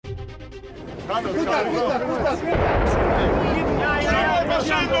On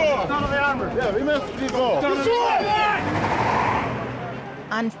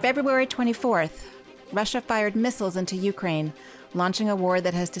February 24th, Russia fired missiles into Ukraine, launching a war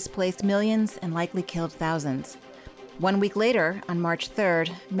that has displaced millions and likely killed thousands. 1 week later, on March 3rd,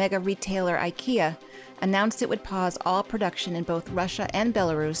 mega retailer IKEA announced it would pause all production in both Russia and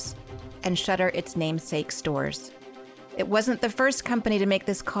Belarus and shutter its namesake stores. It wasn't the first company to make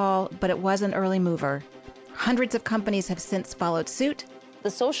this call, but it was an early mover. Hundreds of companies have since followed suit. The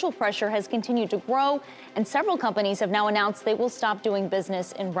social pressure has continued to grow, and several companies have now announced they will stop doing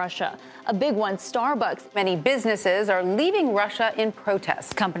business in Russia. A big one, Starbucks. Many businesses are leaving Russia in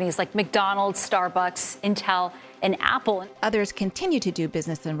protest. Companies like McDonald's, Starbucks, Intel, and Apple. Others continue to do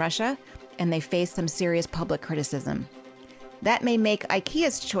business in Russia, and they face some serious public criticism. That may make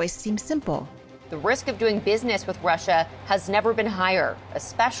IKEA's choice seem simple. The risk of doing business with Russia has never been higher,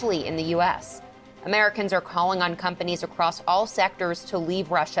 especially in the U.S. Americans are calling on companies across all sectors to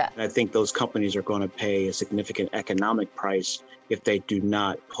leave Russia. I think those companies are going to pay a significant economic price if they do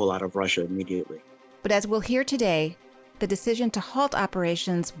not pull out of Russia immediately. But as we'll hear today, the decision to halt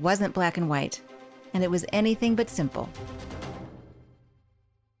operations wasn't black and white, and it was anything but simple.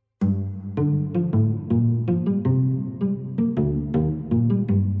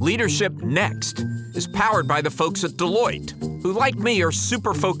 Leadership Next is powered by the folks at Deloitte, who, like me, are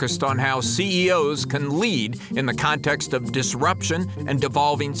super focused on how CEOs can lead in the context of disruption and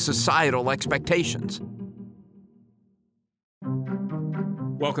evolving societal expectations.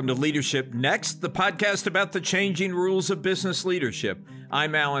 Welcome to Leadership Next, the podcast about the changing rules of business leadership.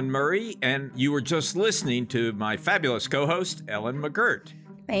 I'm Alan Murray, and you were just listening to my fabulous co-host, Ellen McGirt.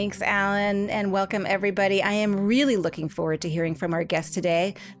 Thanks, Alan, and welcome everybody. I am really looking forward to hearing from our guest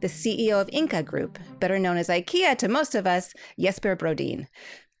today, the CEO of Ingka Group, better known as IKEA to most of us, Jesper Brodin.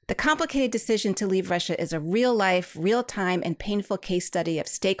 The complicated decision to leave Russia is a real-life, real-time, and painful case study of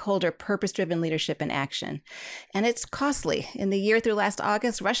stakeholder, purpose-driven leadership in action. And it's costly. In the year through last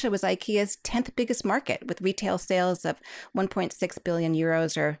August, Russia was IKEA's 10th biggest market, with retail sales of 1.6 billion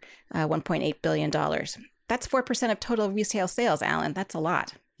euros or $1.8 billion. That's 4% of total retail sales, Alan. That's a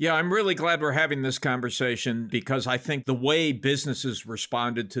lot. Yeah, I'm really glad we're having this conversation because I think the way businesses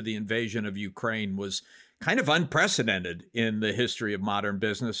responded to the invasion of Ukraine was kind of unprecedented in the history of modern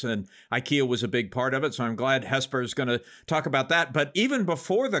business, and IKEA was a big part of it, so I'm glad Jesper is going to talk about that. But even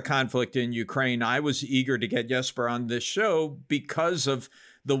before the conflict in Ukraine, I was eager to get Jesper on this show because of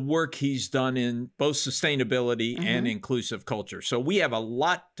the work he's done in both sustainability and inclusive culture. So we have a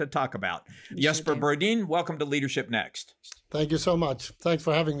lot to talk about. Jesper Brodin, welcome to Leadership Next. Thank you so much. Thanks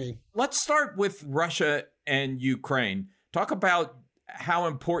for having me. Let's start with Russia and Ukraine. Talk about how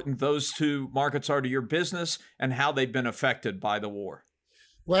important those two markets are to your business and how they've been affected by the war.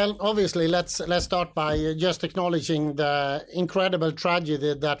 Well, obviously, let's start by just acknowledging the incredible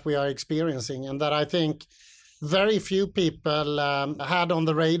tragedy that we are experiencing, and that I think very few people had on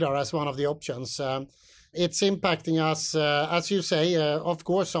the radar as one of the options. It's impacting us, as you say, of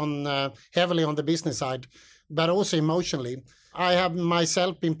course, on heavily on the business side, but also emotionally. I have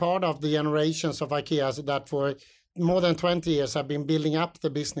myself been part of the generations of IKEA that for more than 20 years have been building up the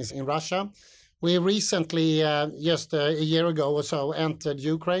business in Russia. We recently, just a year ago or so, entered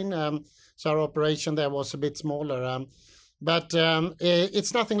Ukraine. So our operation there was a bit smaller. But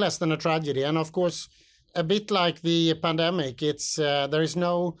it's nothing less than a tragedy. And of course, a bit like the pandemic, it's there is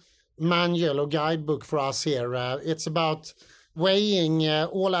no manual or guidebook for us here. It's about weighing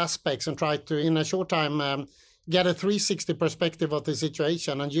all aspects and try to, in a short time, get a 360 perspective of the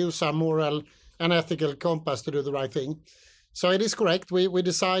situation and use our moral and ethical compass to do the right thing. So it is correct. We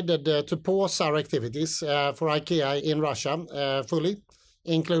decided to pause our activities for IKEA in Russia fully,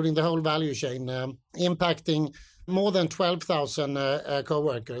 including the whole value chain, impacting more than 12,000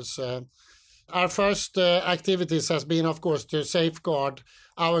 co-workers. Our first activities has been, of course, to safeguard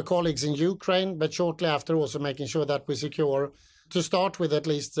our colleagues in Ukraine, but shortly after also making sure that we secure, to start with, at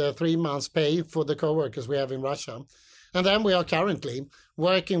least 3 months' pay for the co-workers we have in Russia. And then we are currently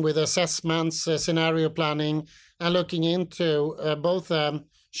working with assessments, scenario planning, and looking into both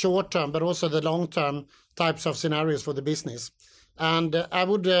short-term but also the long-term types of scenarios for the business. And I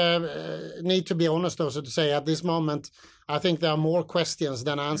would need to be honest also to say at this moment, I think there are more questions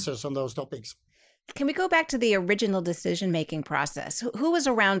than answers on those topics. Can we go back to the original decision-making process? Who was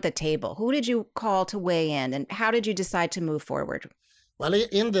around the table? Who did you call to weigh in, and how did you decide to move forward? Well,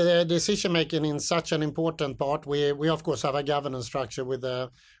 in the decision-making in such an important part, we of course have a governance structure with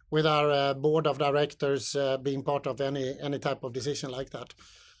our board of directors being part of any type of decision like that.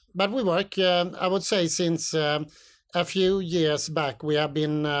 But we work, I would say, since a few years back, we have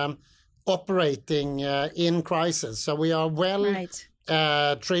been operating in crisis. So we are well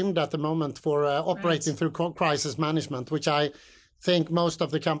trimmed at the moment for operating through crisis management, which I think most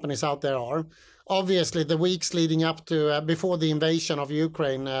of the companies out there are. Obviously, the weeks leading up to before the invasion of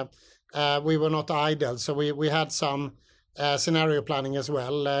Ukraine, we were not idle. So we had some scenario planning as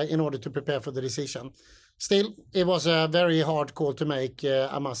well in order to prepare for the decision. Still, it was a very hard call to make,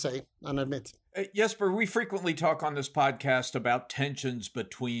 I must say and admit. Jesper, we frequently talk on this podcast about tensions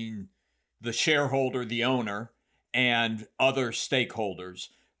between the shareholder, the owner, and other stakeholders.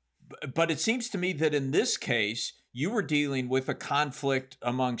 But it seems to me that in this case, you were dealing with a conflict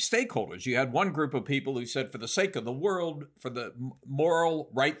among stakeholders. You had one group of people who said, for the sake of the world, for the moral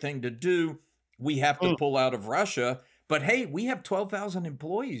right thing to do, we have to pull out of Russia. But hey, we have 12,000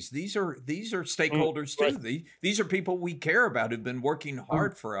 employees. These are stakeholders too. Right. These are people we care about who've been working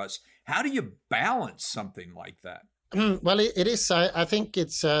hard for us. How do you balance something like that? Well, it is. I think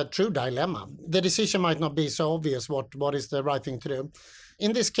it's a true dilemma. The decision might not be so obvious what is the right thing to do.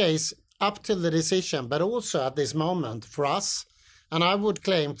 In this case, up till the decision, but also at this moment for us, and I would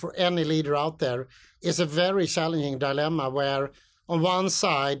claim for any leader out there, is a very challenging dilemma where on one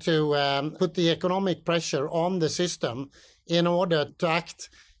side to put the economic pressure on the system in order to act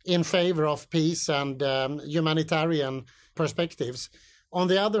in favor of peace and humanitarian perspectives. On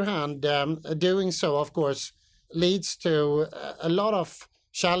the other hand, doing so, of course, leads to a lot of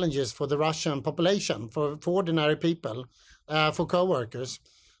challenges for the Russian population, for ordinary people, for co-workers.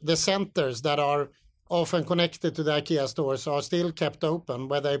 The centers that are often connected to the IKEA stores are still kept open,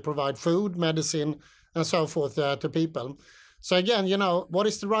 where they provide food, medicine, and so forth to people. So again, what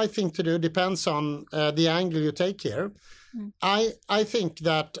is the right thing to do depends on the angle you take here. I think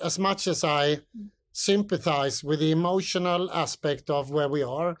that as much as I sympathize with the emotional aspect of where we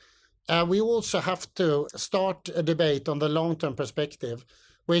are, we also have to start a debate on the long-term perspective,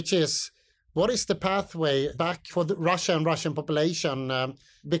 which is what is the pathway back for the Russia and Russian population?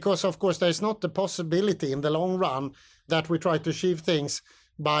 Because, of course, there's not the possibility in the long run that we try to achieve things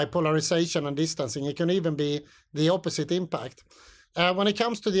by polarization and distancing. It can even be the opposite impact. When it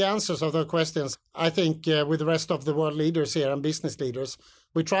comes to the answers of the questions, I think with the rest of the world leaders here and business leaders,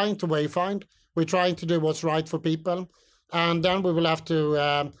 we're trying to wayfind, we're trying to do what's right for people, and then we will have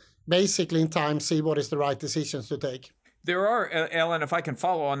to basically in time see what is the right decisions to take. There are, Ellen, if I can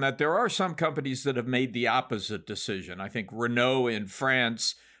follow on that, there are some companies that have made the opposite decision. I think Renault in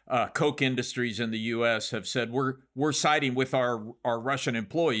France, Koch Industries in the U.S. have said, we're siding with our Russian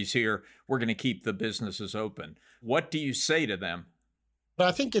employees here. We're going to keep the businesses open. What do you say to them?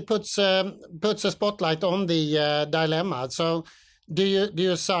 I think it puts a spotlight on the dilemma. So do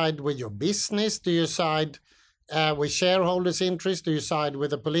you side with your business? Do you side with shareholders' interest? Do you side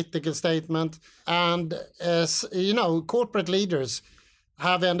with a political statement? And as corporate leaders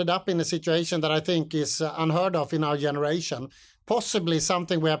have ended up in a situation that I think is unheard of in our generation, possibly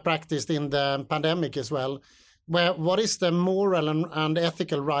something we have practiced in the pandemic as well, where what is the moral and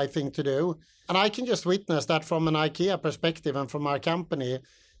ethical right thing to do? And I can just witness that from an IKEA perspective and from our company,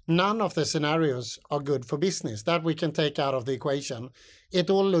 none of the scenarios are good for business. That we can take out of the equation. It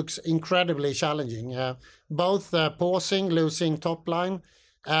all looks incredibly challenging, both pausing, losing top line,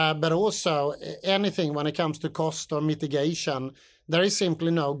 but also anything when it comes to cost or mitigation. There is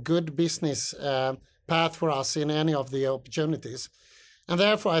simply no good business path for us in any of the opportunities. And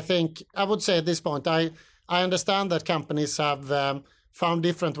therefore, I would say at this point, I understand that companies have found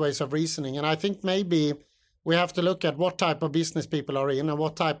different ways of reasoning. And I think maybe we have to look at what type of business people are in and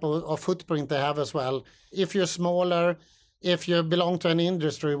what type of footprint they have as well. If you're smaller, if you belong to an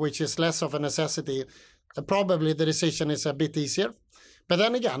industry which is less of a necessity, probably the decision is a bit easier. But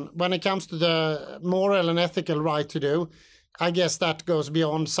then again, when it comes to the moral and ethical right to do, I guess that goes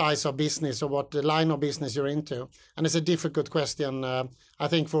beyond size of business or what the line of business you're into. And it's a difficult question, I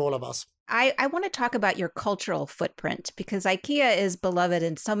think, for all of us. I want to talk about your cultural footprint because IKEA is beloved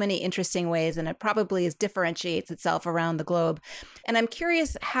in so many interesting ways, and it probably differentiates itself around the globe. And I'm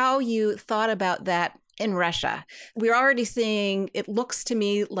curious how you thought about that in Russia. We're already seeing, it looks to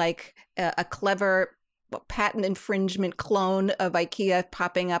me like a clever patent infringement clone of IKEA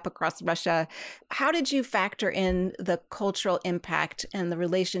popping up across Russia. How did you factor in the cultural impact and the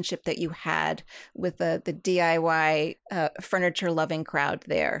relationship that you had with the DIY furniture-loving crowd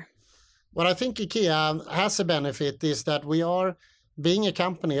there? What I think IKEA has a benefit is that we are being a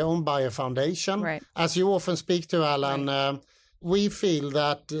company owned by a foundation. Right. As you often speak to, Alan, right. We feel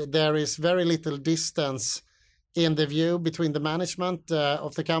that there is very little distance in the view between the management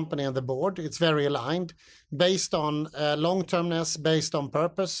of the company and the board. It's very aligned, based on long-termness, based on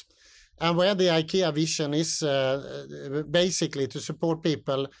purpose. and where the IKEA vision is basically to support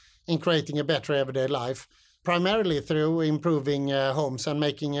people in creating a better everyday life, primarily through improving homes and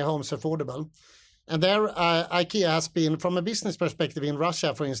making homes affordable. And there, IKEA has been, from a business perspective in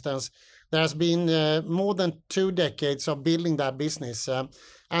Russia, for instance, there has been more than 2 decades of building that business.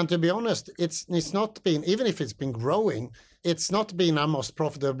 And to be honest, it's not been, even if it's been growing, it's not been our most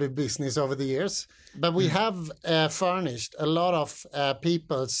profitable business over the years. But we have furnished a lot of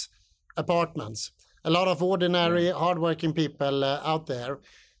people's apartments, a lot of ordinary, hardworking people out there.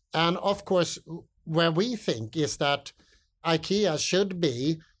 And of course, where we think is that IKEA should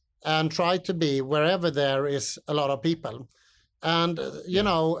be and try to be wherever there is a lot of people. And, you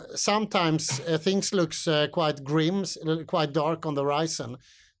know, sometimes things looks quite grim, quite dark on the horizon.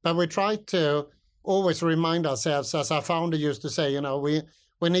 But we try to always remind ourselves, as our founder used to say, you know, we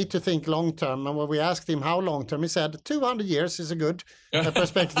need to think long term. And when we asked him how long term, he said 200 years is a good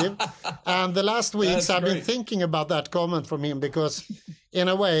perspective. And the last weeks I've been thinking about that comment from him, because in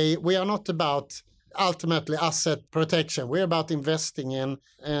a way we are not about ultimately asset protection. We're about investing in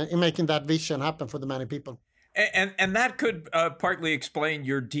making that vision happen for the many people. And that could partly explain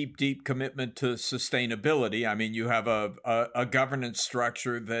your deep commitment to sustainability. I mean, you have a governance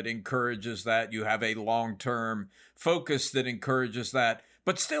structure that encourages that. You have a long-term focus that encourages that.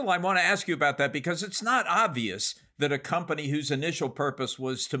 But still, I want to ask you about that, because it's not obvious that a company whose initial purpose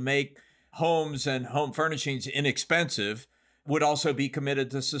was to make homes and home furnishings inexpensive would also be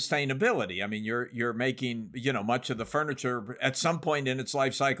committed to sustainability. I mean, you're making, you know, much of the furniture at some point in its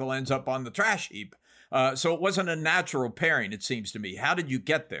life cycle ends up on the trash heap. So it wasn't a natural pairing, it seems to me. How did you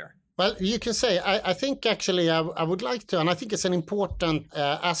get there? Well, you can say, I think actually I would like to, and I think it's an important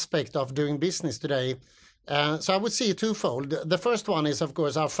aspect of doing business today. So I would see twofold. The first one is, of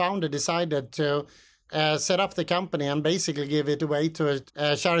course, our founder decided to set up the company and basically give it away to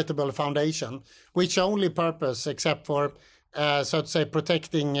a charitable foundation, which only purpose, except for so to say,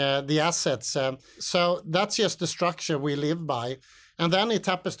 protecting the assets. So that's just the structure we live by. And then it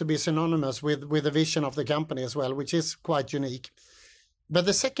happens to be synonymous with the vision of the company as well, which is quite unique. But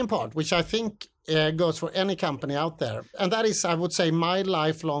the second part, which I think goes for any company out there, and that is, I would say, my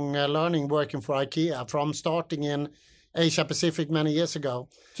lifelong learning working for IKEA, from starting in Asia Pacific many years ago.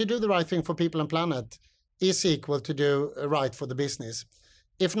 To do the right thing for people and planet is equal to do right for the business.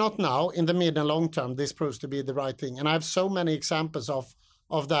 If not now, in the mid and long term, this proves to be the right thing. And I have so many examples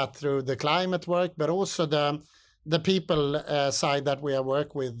of that through the climate work, but also the people side that we have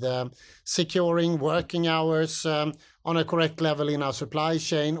worked with, securing working hours on a correct level in our supply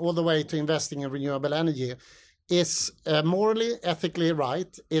chain, all the way to investing in renewable energy, is morally, ethically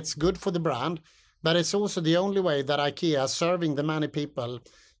right. It's good for the brand, but it's also the only way that IKEA, serving the many people,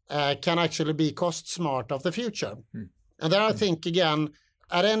 can actually be cost smart of the future. And there I think, again,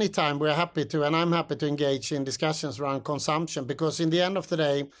 at any time we're happy to, and I'm happy to engage in discussions around consumption, because in the end of the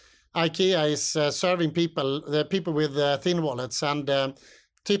day, IKEA is serving people, the people with thin wallets, and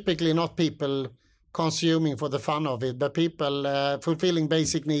typically not people consuming for the fun of it, but people fulfilling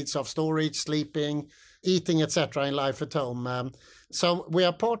basic needs of storage, sleeping, eating, etc. in life at home. So we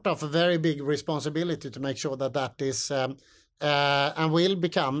are part of a very big responsibility to make sure that that is and will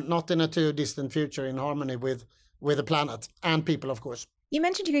become, not in a too distant future, in harmony with the planet and people, of course. You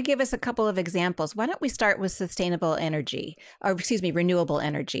mentioned you could give us a couple of examples. Why don't we start with sustainable energy, or renewable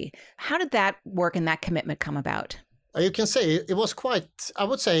energy? How did that work and that commitment come about? You can say it was quite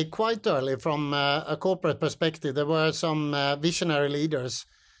early from a corporate perspective. There were some visionary leaders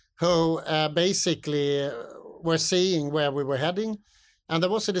who basically were seeing where we were heading. And there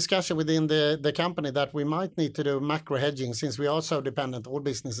was a discussion within the company that we might need to do macro hedging, since we are so dependent, all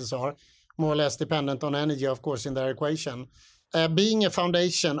businesses are more or less dependent on energy, of course, in their equation. Being a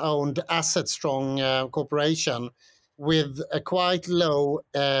foundation-owned, asset-strong corporation with a quite low,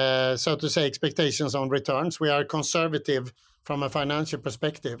 so to say, expectations on returns, we are conservative from a financial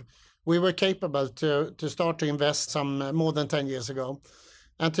perspective. We were capable to start to invest some more than 10 years ago.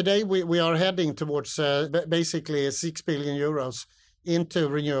 And today we are heading towards basically 6 billion euros into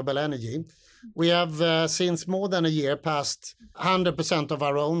renewable energy. We have, since more than a year, passed 100% of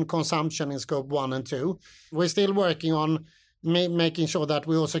our own consumption in scope 1 and 2. We're still working on making sure that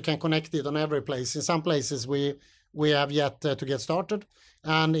we also can connect it on every place. In some places, we have yet to get started.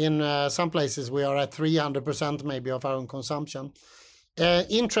 And in some places, we are at 300% maybe of our own consumption.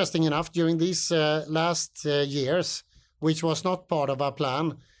 Interesting enough, during these last years, which was not part of our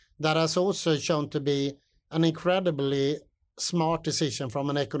plan, that has also shown to be an incredibly smart decision from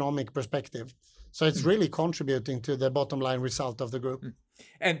an economic perspective. So it's really contributing to the bottom line result of the group.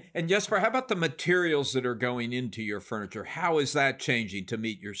 And Jesper, how about the materials that are going into your furniture? How is that changing to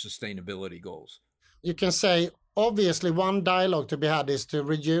meet your sustainability goals? You can say, obviously, one dialogue to be had is to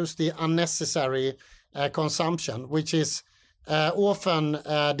reduce the unnecessary consumption, which is often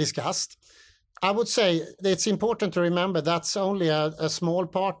discussed. I would say it's important to remember that's only a small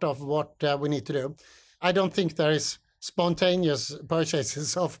part of what we need to do. I don't think there is spontaneous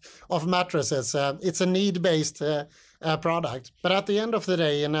purchases of mattresses. It's a need-based product. But at the end of the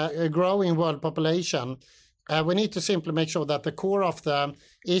day, in a growing world population, we need to simply make sure that the core of the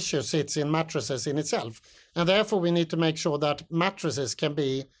issue sits in mattresses in itself. And therefore, we need to make sure that mattresses can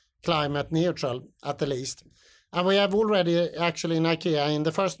be climate neutral at the least. And we have already, actually in IKEA, in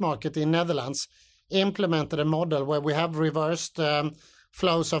the first market in Netherlands, implemented a model where we have reversed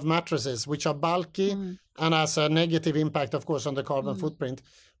flows of mattresses, which are bulky and has a negative impact, of course, on the carbon footprint.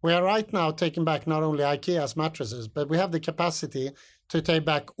 We are right now taking back not only IKEA's mattresses, but we have the capacity to take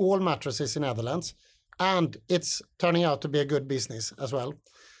back all mattresses in Netherlands. And it's turning out to be a good business as well.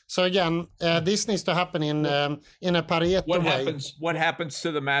 So again, this needs to happen in a Pareto way. What happens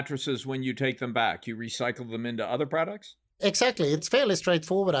to the mattresses when you take them back? You recycle them into other products? Exactly. It's fairly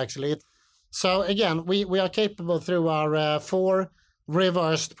straightforward, actually. So again, we are capable through our 4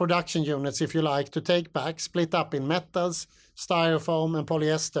 reversed production units, if you like, to take back, split up in metals, styrofoam and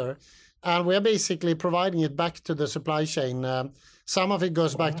polyester. And we're basically providing it back to the supply chain. Some of it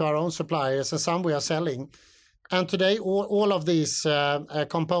goes back to our own suppliers and some we are selling. And today, all of these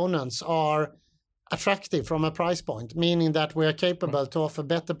components are attractive from a price point, meaning that we are capable to offer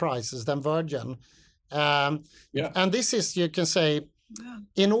better prices than virgin. And this is, you can say,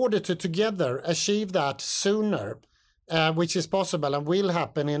 in order to together achieve that sooner, which is possible and will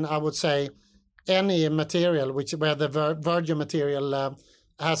happen in, I would say, any material where the virgin material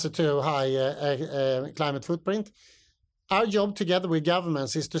has a too high climate footprint. Our job together with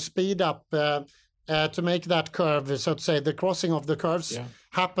governments is to speed up to make that curve, so to say, the crossing of the curves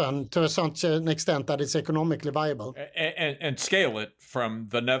happen to such an extent that it's economically viable. And scale it from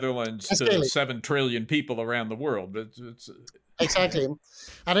the Netherlands to 7 trillion people around the world. Exactly.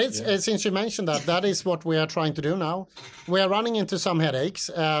 And since you mentioned that is what we are trying to do now. We are running into some headaches.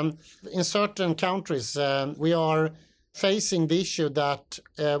 In certain countries, we are facing the issue that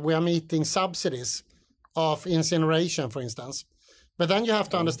we are meeting subsidies of incineration, for instance. But then you have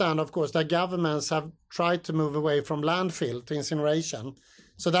to understand, of course, that governments have tried to move away from landfill to incineration.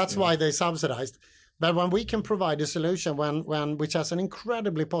 So that's why they subsidized. But when we can provide a solution which has an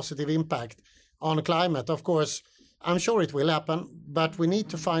incredibly positive impact on climate, of course, I'm sure it will happen, but we need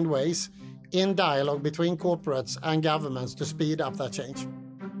to find ways in dialogue between corporates and governments to speed up that change.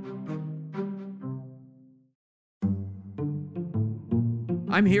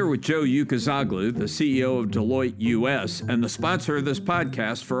 I'm here with Joe Ukazoglu, the CEO of Deloitte US and the sponsor of this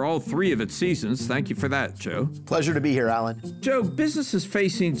podcast for all 3 of its seasons. Thank you for that, Joe. Pleasure to be here, Alan. Joe, business is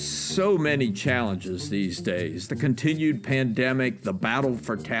facing so many challenges these days. The continued pandemic, the battle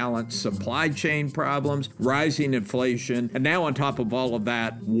for talent, supply chain problems, rising inflation, and now on top of all of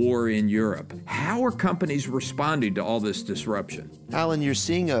that, war in Europe. How are companies responding to all this disruption? Alan, you're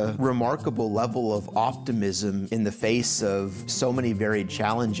seeing a remarkable level of optimism in the face of so many varied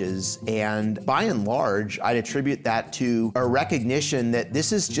challenges. And by and large, I'd attribute that to a recognition that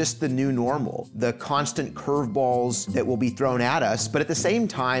this is just the new normal, the constant curveballs that will be thrown at us. But at the same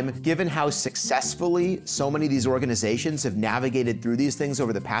time, given how successfully so many of these organizations have navigated through these things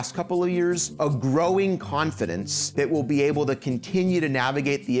over the past couple of years, a growing confidence that we'll be able to continue to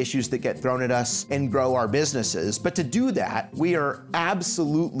navigate the issues that get thrown at us and grow our businesses. But to do that, we are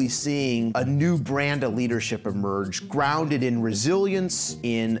absolutely seeing a new brand of leadership emerge, grounded in resilience,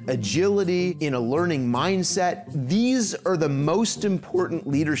 in agility, in a learning mindset. These are the most important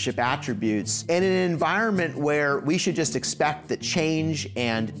leadership attributes in an environment where we should just expect that change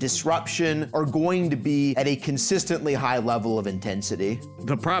and disruption are going to be at a consistently high level of intensity.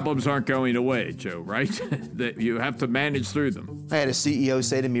 The problems aren't going away, Joe, right? That you have to manage through them. I had a CEO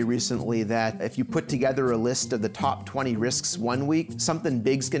say to me recently that if you put together a list of the top 20 risks one week, something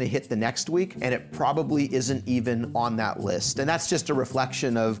big's going to hit the next week, and it probably isn't even on that list. And that's just a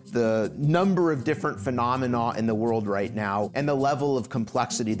reflection of the number of different phenomena in the world right now and the level of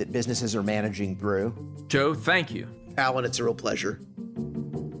complexity that businesses are managing through. Joe, thank you. Alan, it's a real pleasure.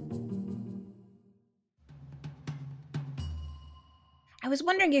 I was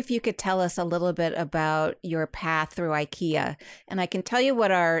wondering if you could tell us a little bit about your path through IKEA. And I can tell you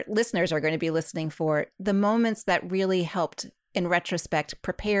what our listeners are going to be listening for, the moments that really helped, in retrospect,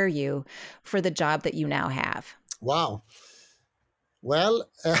 prepare you for the job that you now have. Wow. Well,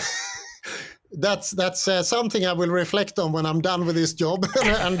 that's something I will reflect on when I'm done with this job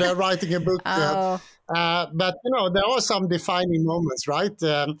and writing a book. But there are some defining moments, right?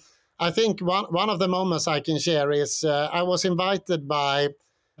 I think one of the moments I can share is I was invited by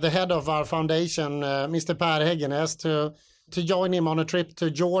the head of our foundation, Mr. Per Heggenes, to join him on a trip to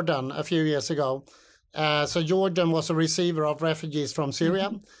Jordan a few years ago. So Jordan was a receiver of refugees from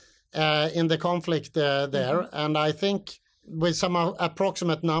Syria in the conflict there. And I think with some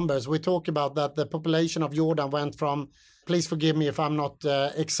approximate numbers, we talk about that the population of Jordan went from, please forgive me if I'm not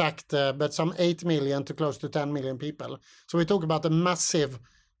exact, but some 8 million to close to 10 million people. So we talk about a massive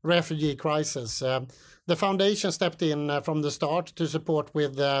refugee crisis. The foundation stepped in from the start to support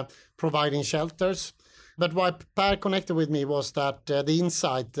with providing shelters. But why Per connected with me was that the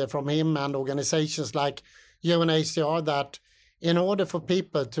insight from him and organizations like UNHCR that in order for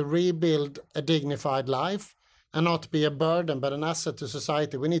people to rebuild a dignified life and not be a burden but an asset to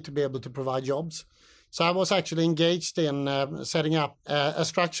society, we need to be able to provide jobs. So I was actually engaged in setting up a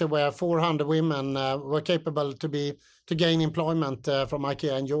structure where 400 women were capable to gain employment from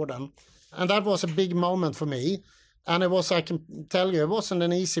IKEA in Jordan. And that was a big moment for me. And it was, I can tell you, it wasn't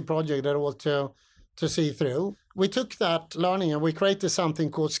an easy project at all to see through. We took that learning and we created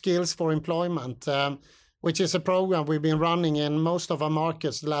something called Skills for Employment, which is a program we've been running in most of our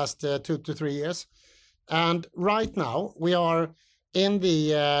markets the last 2 to 3 years. And right now we are in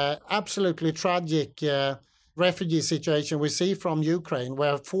the absolutely tragic refugee situation we see from Ukraine,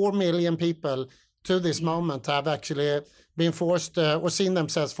 where 4 million people to this moment have actually been forced or seen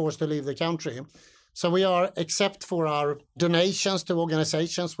themselves forced to leave the country. So we are, except for our donations to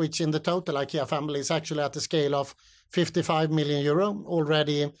organizations, which in the total IKEA family is actually at the scale of 55 million euro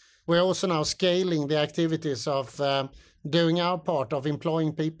already, we're also now scaling the activities of doing our part of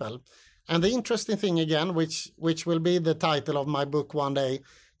employing people. And the interesting thing again, which will be the title of my book one day,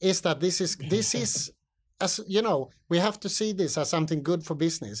 is that this is as you know, we have to see this as something good for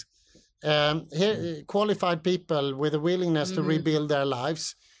business. Here, qualified people with a willingness to rebuild their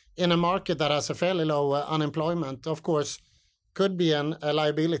lives in a market that has a fairly low unemployment, of course, could be a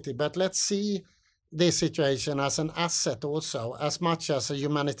liability. But let's see this situation as an asset also, as much as a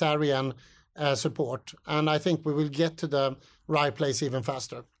humanitarian support. And I think we will get to the right place even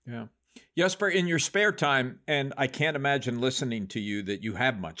faster. Yeah. Jesper, in your spare time, and I can't imagine listening to you that you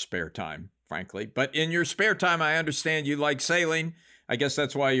have much spare time, frankly, but in your spare time, I understand you like sailing. I guess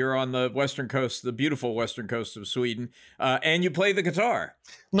that's why you're on the western coast, the beautiful western coast of Sweden, and you play the guitar.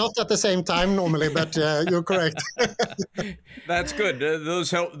 Not at the same time normally, but you're correct. That's good.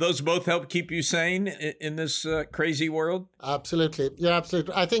 Those both help keep you sane in this crazy world? Absolutely. Yeah,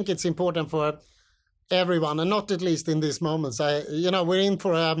 absolutely. I think it's important for everyone, and not at least in these moments. We're in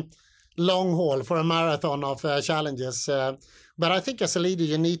for a long haul, for a marathon of challenges. But I think as a leader,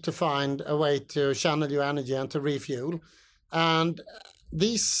 you need to find a way to channel your energy and to refuel. And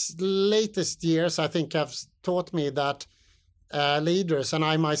these latest years, I think, have taught me that leaders, and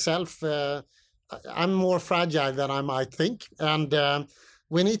I myself, I'm more fragile than I might think. And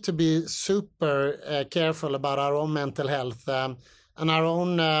we need to be super careful about our own mental health and our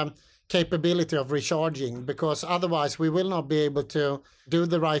own capability of recharging, because otherwise we will not be able to do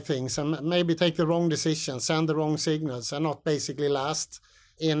the right things and maybe take the wrong decisions, send the wrong signals, and not basically last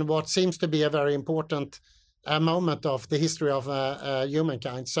in what seems to be a very important moment of the history of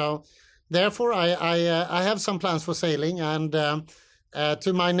humankind. So therefore, I have some plans for sailing, and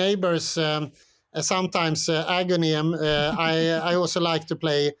to my neighbors' sometimes agony, I also like to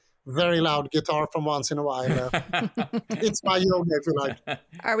play very loud guitar from once in a while. It's my yoga, if you like.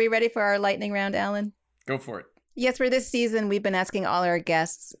 Are we ready for our lightning round, Alan? Go for it. Yes, for this season, we've been asking all our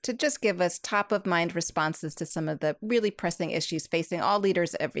guests to just give us top-of-mind responses to some of the really pressing issues facing all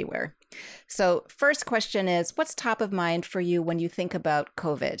leaders everywhere. So first question is, what's top of mind for you when you think about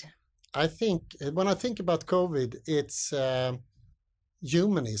COVID? I think when I think about COVID, it's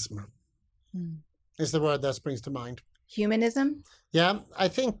humanism is the word that springs to mind. Humanism? Yeah, I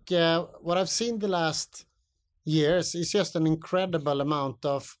think what I've seen the last years is just an incredible amount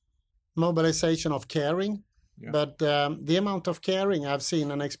of mobilization of caring. Yeah. But the amount of caring I've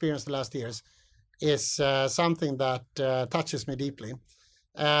seen and experienced the last years is something that touches me deeply.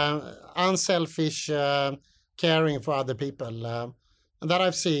 Unselfish caring for other people. And that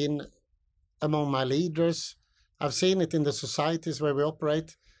I've seen among my leaders. I've seen it in the societies where we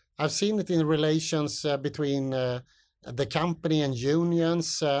operate. I've seen it in relations between the company and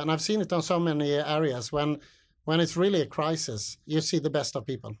unions. And I've seen it on so many areas. When it's really a crisis, you see the best of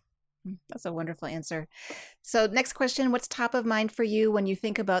people. That's a wonderful answer. So next question, what's top of mind for you when you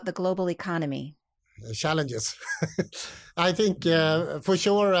think about the global economy? challenges. I think for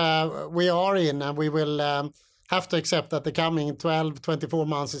sure we are in, and we will have to accept that the coming 12, 24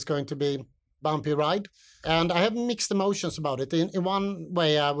 months is going to be bumpy ride. And I have mixed emotions about it. In one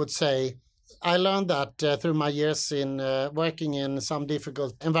way, I would say, I learned that through my years in working in some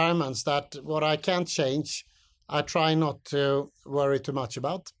difficult environments, that what I can't change, I try not to worry too much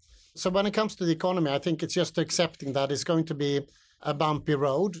about. So when it comes to the economy, I think it's just accepting that it's going to be a bumpy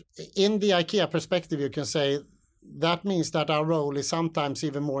road. In the IKEA perspective, you can say that means that our role is sometimes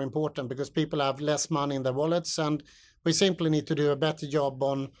even more important because people have less money in their wallets, and we simply need to do a better job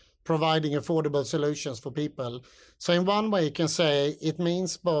on providing affordable solutions for people. So in one way, you can say it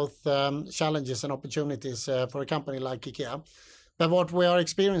means both challenges and opportunities for a company like IKEA. But what we are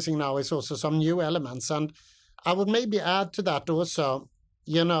experiencing now is also some new elements. And I would maybe add to that also,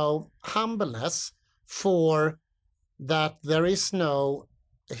 humbleness for that there is no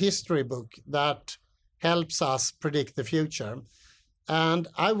history book that helps us predict the future. And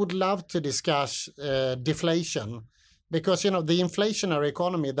I would love to discuss deflation, because, the inflationary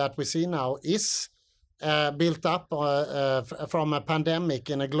economy that we see now is built up from a pandemic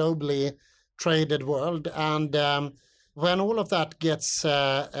in a globally traded world. And when all of that gets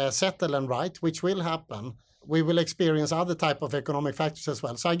settled and right, which will happen, we will experience other type of economic factors as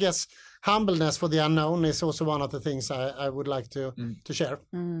well. So I guess humbleness for the unknown is also one of the things I would like to share.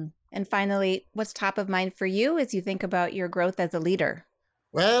 Mm. And finally, what's top of mind for you as you think about your growth as a leader?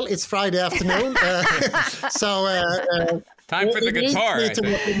 Well, it's Friday afternoon, so time for the guitar.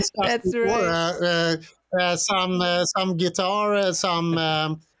 That's before. Right. Some guitar,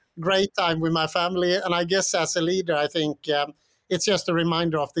 some great time with my family, and I guess as a leader, I think it's just a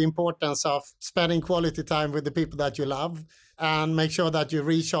reminder of the importance of spending quality time with the people that you love, and make sure that you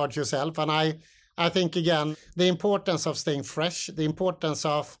recharge yourself. And I think again the importance of staying fresh, the importance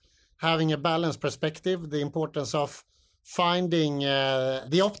of having a balanced perspective, the importance of finding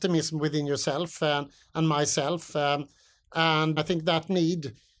the optimism within yourself and myself. And I think that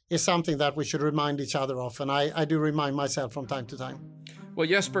need is something that we should remind each other of. And I do remind myself from time to time. Well,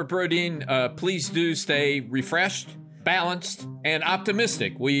 Jesper Brodin, please do stay refreshed, balanced, and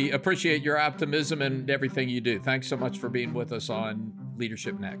optimistic. We appreciate your optimism and everything you do. Thanks so much for being with us on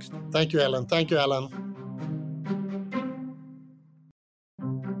Leadership Next. Thank you, Ellen. Thank you, Ellen.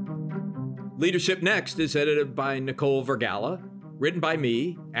 Leadership Next is edited by Nicole Vergala, written by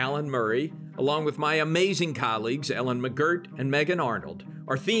me, Alan Murray, along with my amazing colleagues, Ellen McGirt and Megan Arnold.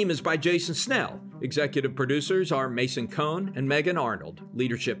 Our theme is by Jason Snell. Executive producers are Mason Cohn and Megan Arnold.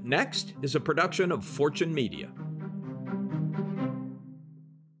 Leadership Next is a production of Fortune Media.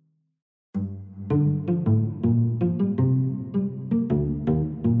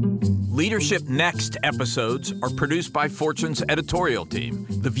 Leadership Next episodes are produced by Fortune's editorial team.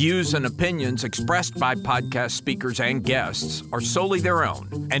 The views and opinions expressed by podcast speakers and guests are solely their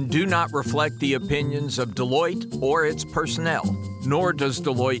own and do not reflect the opinions of Deloitte or its personnel. Nor does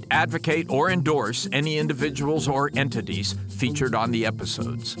Deloitte advocate or endorse any individuals or entities featured on the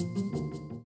episodes.